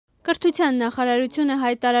Կրթության նախարարությունը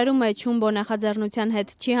հայտարարում է Չումբո նախաձեռնության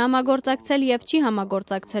հետ չի համագործակցել եւ չի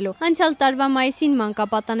համագործակցելու։ Անցյալ տարվա մայիսին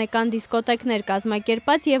մանկապատանեկան դիսկոտեկներ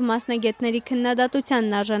կազմակերպած եւ մասնագետների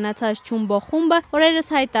քննադատությանն արժանացած Չումբո խումբը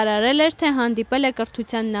օրերս հայտարարել էր, թե հանդիպել է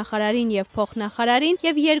Կրթության նախարարին եւ փոխնախարարին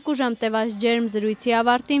եւ 2 ժամ տևած ջերմ զրույցի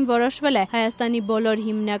ավարտին որոշվել է Հայաստանի բոլոր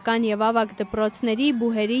հիմնական եւ ավագ դպրոցների,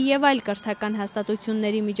 բուհերի եւ այլ կրթական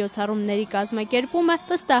հաստատությունների միջոցառումների կազմակերպումը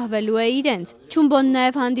վստահվելու է իրենց։ Չումբոն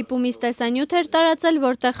նաեւ հանդիպումից տեսանյութ էր տարածել,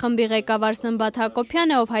 որտեղ խմբի ղեկավար Սմբատ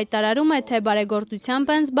Հակոբյանը, ով հայտարարում է, թե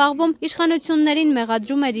բարեգործությամբ են զբաղվում, իշխանություններին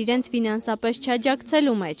մեղադրում էր իրենց ֆինանսապես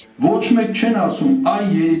չաջակցելու մեջ։ Ոչ մեկ չեն ասում, այ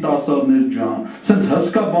երիտասարդներ ջան, սենց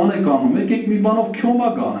հսկա բան եք անում, եկեք մի բանով քյոմա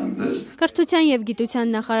կանենք ձեզ։ Կրթության եւ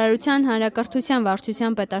գիտության նախարարության հանրակրթության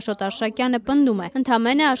վարչության պետաշոտ Արշակյանը պնդում է,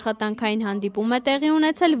 ընդամենը աշխատանքային հանդիպում է տեղի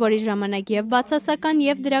ունեցել, որի ժամանակ եւ բացասական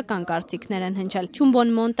եւ դրական կարծիքներ են հնչել։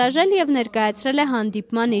 Չումբոն մոնտաժել եւ ներկայացրել է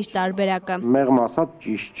հանդիպման իր տարբերակը։ Մեղմ ասած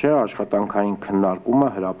ճիշտ չէ աշխատանքային քննարկումը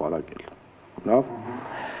հրապարակել։ Լավ։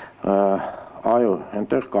 Այո,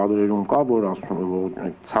 այնտեղ կադրերում կա, որ ասում է,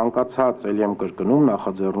 ցանկացած ելի եմ կրկնում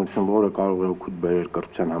նախաձեռնություն, որը կարող է օգուտ բերել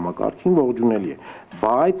կրթության համակարգին, ողջունելի է,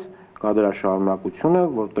 բայց կադրաշարունակությունը,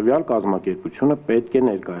 որ տվյալ կազմակերպությունը պետք է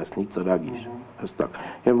ներկայացնի ծրագիր, հստակ,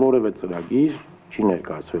 եւ որևէ ծրագիր չի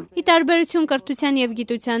ներկայացվել։ Ի տարբերություն Կրթության եւ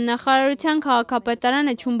գիտության նախարարության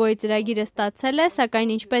քաղաքապետարանը Չումբոյի ծրագիրը ստացել է,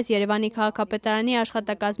 սակայն ինչպես Երևանի քաղաքապետարանի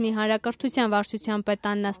աշխատակազմի հանրակրթության վարչության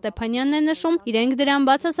պետ Աննա Ստեփանյանն է նշում, իրենք դրան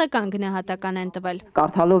բացասական գնահատական են տվել։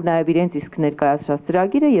 Կարդալով նաեւ իրենց իսկ ներկայացրած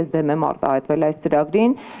ծրագիրը, ես դեմ եմ արտահայտվել այս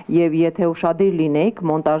ծրագրին եւ եթե ուշադիր լինեիք,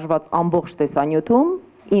 մոնտաժված ամբողջ տեսանյութում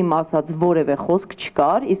իմ ասած որևէ խոսք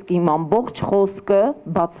չկար, իսկ իմ ամբողջ խոսքը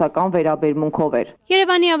բացական վերաբերմունքով էր։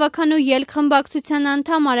 Երևանի ավականու ելք խմբակցության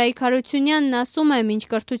անդամ Արայիկ Հարությունյանն ասում է, մինչ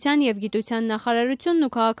Կրթության եւ գիտության նախարարությունն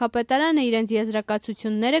ու քաղաքապետարանը իրենց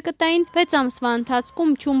եզրակացությունները կտային, 6 ամսվա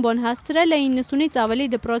ընթացքում Չումբոն հասցրել է 90-ից ավելի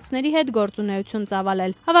դպրոցների հետ գործունեություն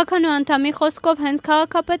ծավալել։ Ավականու անդամի խոսքով հենց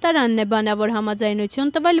քաղաքապետարանն է բանավոր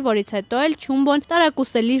համաձայնություն տվել, որից հետո էլ Չումբոն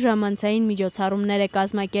տարակուսելի ժամանցային միջոցառումներ է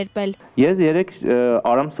կազմակերպել։ Ես երեք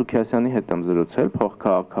Արամ Սուքիասյանի հետ եմ զրուցել,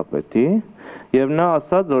 փոխքաղաքապետի, եւ նա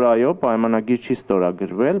ասաց, որ այո, պայմանագիր չի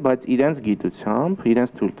ստորագրվել, բայց իրենց գիտությամբ,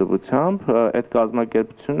 իրենց թույլտվությամբ այդ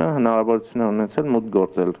կազմակերպությունը հնարավորություն է ունեցել մուտք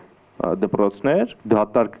գործել դպրոցներ,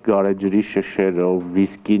 դատարկ գարեջրի շշերով,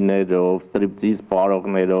 վիսկիներով, ստրիպտիզ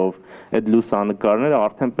պարողներով, այդ լուսանկարները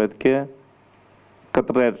արդեն պետք է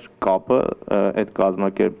կտրեր կապը այդ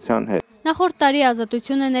կազմակերպության հետ։ Նախորդ տարի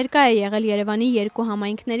Ազատությունը ներկա է եղել Երևանի 2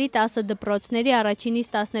 համայնքների 10 դպրոցների առաջինից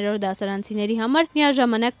 10-րդ դասարանցիների համար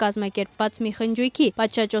միաժամանակ կազմակերպված մի խնջույքի։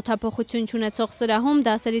 Պատշաճ չունեցող սրահում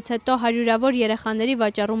դասերից հետո հարյուրավոր երեխաների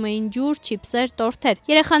վաճառում էին ջուր, չիփսեր, տորթեր։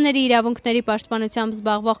 Երեխաների իրավունքների պաշտպանությամբ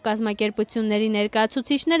զբաղվող կազմակերպությունների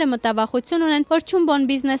ներկայացուցիչները մտավախություն ունեն, որ Չումբոն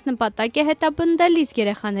բիզնես նպատակ է հետապնդել, իսկ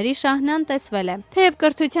երեխաների շահն անտեսվել է։ Թեև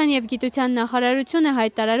Կրթության եւ գիտության նախարարությունը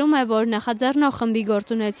հայտարարում է, որ նախաձեռնող խմբի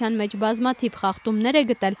գործունեության մեջ բազմաթիվ խախտումներ է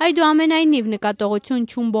գտել, այդուամենայնիվ նկատողություն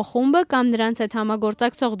Չումբո խումբը կամ նրանց հետ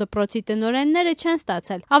համագործակցող դպրոցի տնօրենները չեն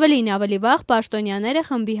ստացել։ Ավելին ավելի վաղ պաշտոնյաները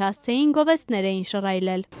խմբի հասցեին գովեստներ էին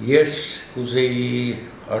շռայլել։ Ես կուզեի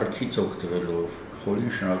արդից օգտվելով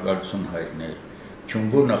խորին շնորհակալություն հայտնել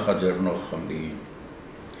Չումբո նախաձեռնող խմբին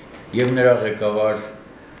եւ նրա ղեկավար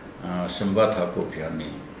Սմբատ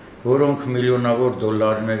Հակոբյանին, որոնք միլիոնավոր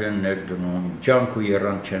դոլարներ են ներդնում, ջանք ու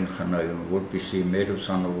եռանդ չեն խնայում, որպեսզի մեր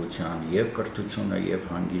ուսանողության եւ կրթությունը եւ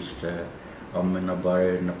հանգիստը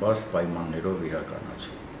ամենաբարենպաստ պայմաններով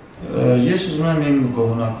իրականացվի։ Ես ուզում եմ իմ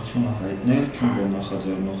գոհունակությունը հայտնել Չումբո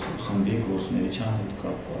նախաձեռնող խմբի գործունեության հետ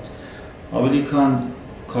կապված։ Ավելի քան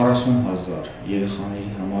 40,000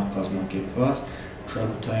 երեխաների համար կազմակերպված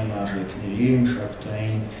մշակութային արժեքների,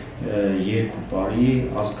 մշակութային երկու բարի,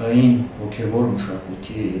 ազգային հոգևոր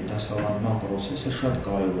մշակույթի դասավանդման process-ը շատ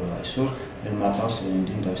կարևոր է այսօր մեր մատաղ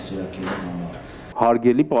սերունդին դաստիարակելու համար։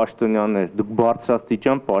 Հարգելի պաշտոնյաներ, դուք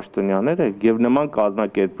բարձրաստիճան պաշտոնյաներ եք եւ նման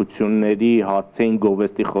կազմակերպությունների հասցեին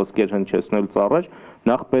գովեստի խոսքեր հնչեցնելուց առաջ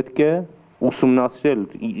նախ պետք է ուսումնասիրել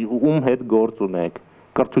ում հետ գործ ունեք։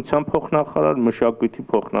 Կրթության փոխնախարար, մշակույթի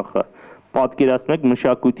փոխնախարար։ Պատկերացնեք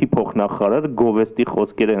մշակույթի փոխնախարարը գովեստի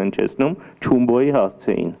խոսքեր է հնչեցնում Չումբոյի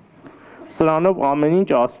հասցեին։ Սրանով ամեն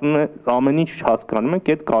ինչ ասում է, ամեն ինչ հասկանում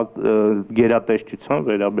եք այդ գերատեսչության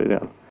վերաբերյալ։